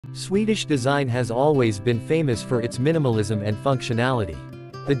Swedish design has always been famous for its minimalism and functionality.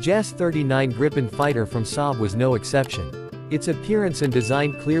 The JAS 39 Gripen fighter from Saab was no exception. Its appearance and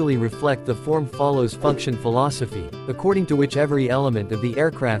design clearly reflect the form follows function philosophy, according to which every element of the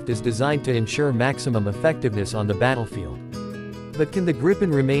aircraft is designed to ensure maximum effectiveness on the battlefield. But can the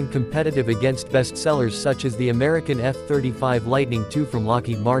Gripen remain competitive against bestsellers such as the American F-35 Lightning II from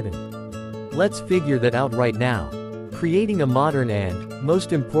Lockheed Martin? Let's figure that out right now. Creating a modern and,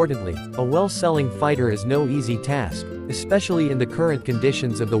 most importantly, a well-selling fighter is no easy task, especially in the current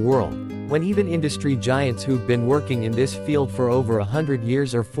conditions of the world, when even industry giants who've been working in this field for over 100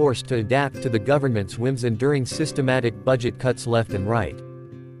 years are forced to adapt to the government's whims enduring systematic budget cuts left and right.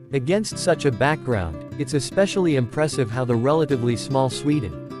 Against such a background, it's especially impressive how the relatively small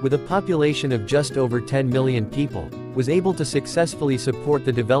Sweden, with a population of just over 10 million people, was able to successfully support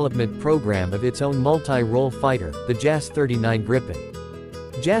the development program of its own multi-role fighter, the JAS 39 Gripen.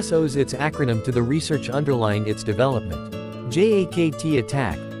 JAS owes its acronym to the research underlying its development. JAKT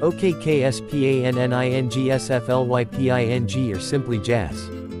Attack, OKKSPANNINGSFLYPING or simply JAS.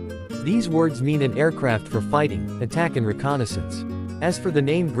 These words mean an aircraft for fighting, attack and reconnaissance. As for the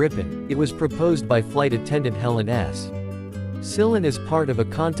name Gripen, it was proposed by flight attendant Helen S. Sillen as part of a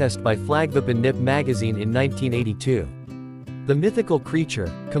contest by Flagvapen Nip magazine in 1982. The mythical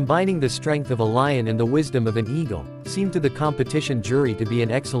creature, combining the strength of a lion and the wisdom of an eagle, seemed to the competition jury to be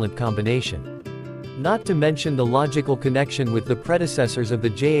an excellent combination. Not to mention the logical connection with the predecessors of the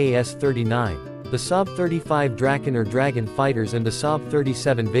JAS 39, the Saab 35 Draken or Dragon fighters and the Saab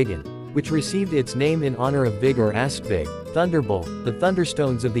 37 Viggen, which received its name in honor of Vig or Askvig, Thunderbolt, the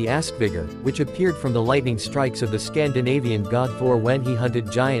thunderstones of the Askvigger, which appeared from the lightning strikes of the Scandinavian god Thor when he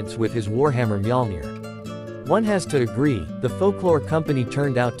hunted giants with his warhammer Mjolnir. One has to agree, the folklore company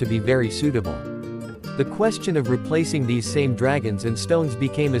turned out to be very suitable. The question of replacing these same dragons and stones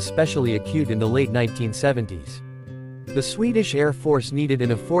became especially acute in the late 1970s. The Swedish Air Force needed an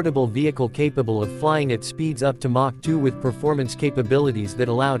affordable vehicle capable of flying at speeds up to Mach 2 with performance capabilities that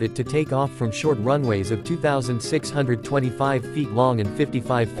allowed it to take off from short runways of 2,625 feet long and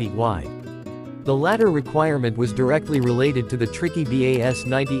 55 feet wide. The latter requirement was directly related to the tricky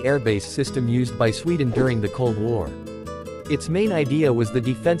BAS-90 airbase system used by Sweden during the Cold War. Its main idea was the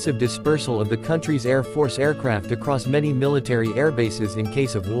defensive dispersal of the country's Air Force aircraft across many military airbases in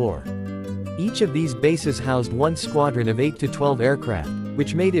case of war. Each of these bases housed one squadron of 8 to 12 aircraft,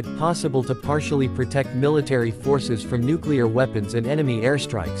 which made it possible to partially protect military forces from nuclear weapons and enemy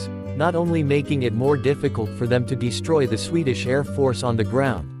airstrikes, not only making it more difficult for them to destroy the Swedish Air Force on the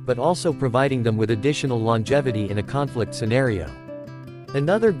ground, but also providing them with additional longevity in a conflict scenario.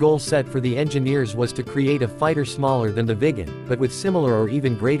 Another goal set for the engineers was to create a fighter smaller than the Viggen, but with similar or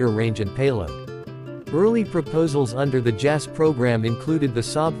even greater range and payload. Early proposals under the JAS program included the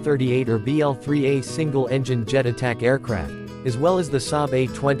Saab 38 or BL-3A single-engine jet attack aircraft, as well as the Saab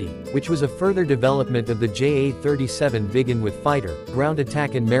A-20, which was a further development of the JA-37 Viggen with fighter, ground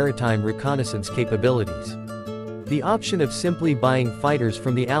attack and maritime reconnaissance capabilities. The option of simply buying fighters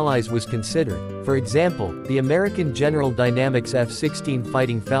from the Allies was considered, for example, the American General Dynamics F-16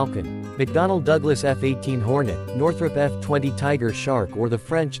 Fighting Falcon, McDonnell Douglas F-18 Hornet, Northrop F-20 Tiger Shark or the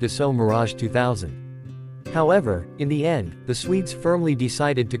French Dassault Mirage 2000. However, in the end, the Swedes firmly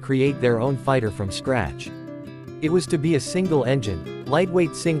decided to create their own fighter from scratch. It was to be a single-engine,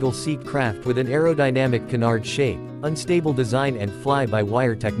 lightweight single-seat craft with an aerodynamic canard shape, unstable design and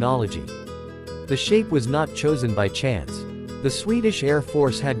fly-by-wire technology. The shape was not chosen by chance. The Swedish Air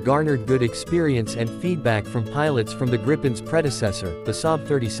Force had garnered good experience and feedback from pilots from the Gripen's predecessor, the Saab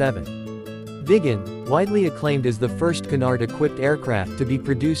 37. Viggen, widely acclaimed as the first canard-equipped aircraft to be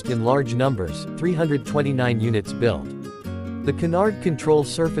produced in large numbers, 329 units built. The canard control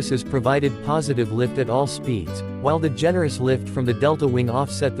surfaces provided positive lift at all speeds, while the generous lift from the delta wing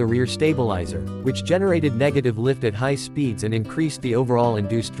offset the rear stabilizer, which generated negative lift at high speeds and increased the overall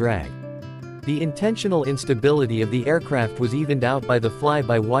induced drag. The intentional instability of the aircraft was evened out by the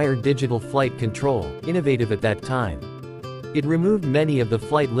fly-by-wire digital flight control, innovative at that time. It removed many of the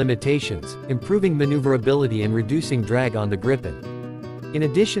flight limitations, improving maneuverability and reducing drag on the Gripen. In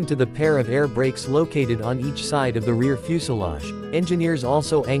addition to the pair of air brakes located on each side of the rear fuselage, engineers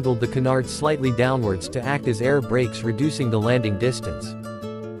also angled the canard slightly downwards to act as air brakes, reducing the landing distance.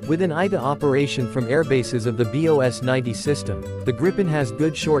 With an eye to operation from airbases of the BOS-90 system, the Gripen has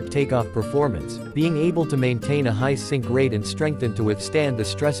good short takeoff performance, being able to maintain a high sink rate and strengthened to withstand the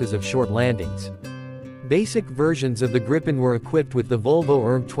stresses of short landings. Basic versions of the Gripen were equipped with the Volvo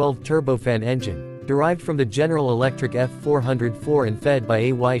ERM-12 turbofan engine, derived from the General Electric F404 and fed by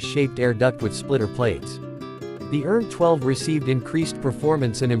a Y-shaped air duct with splitter plates. The ERM-12 received increased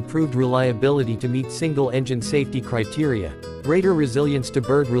performance and improved reliability to meet single-engine safety criteria, greater resilience to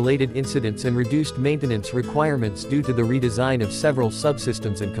bird-related incidents and reduced maintenance requirements due to the redesign of several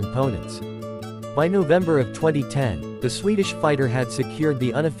subsystems and components. By November of 2010, the Swedish fighter had secured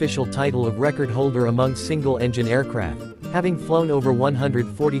the unofficial title of record holder among single-engine aircraft, having flown over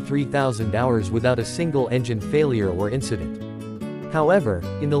 143,000 hours without a single engine failure or incident. However,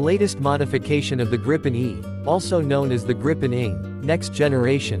 in the latest modification of the Gripen E, also known as the Gripen E next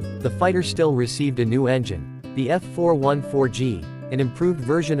generation, the fighter still received a new engine, the F414G, an improved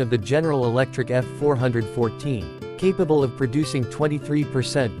version of the General Electric F414, capable of producing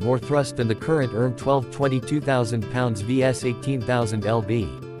 23% more thrust than the current ERM-12 22,000 pounds vs 18,000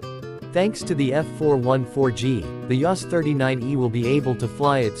 lb. Thanks to the F414G, the YOS-39E will be able to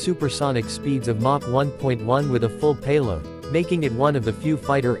fly at supersonic speeds of Mach 1.1 with a full payload, making it one of the few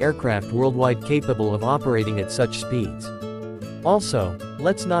fighter aircraft worldwide capable of operating at such speeds. Also,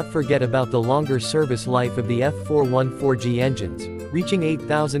 let's not forget about the longer service life of the F414G engines, reaching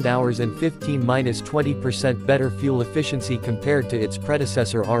 8,000 hours and 15–20% better fuel efficiency compared to its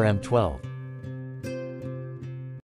predecessor RM-12.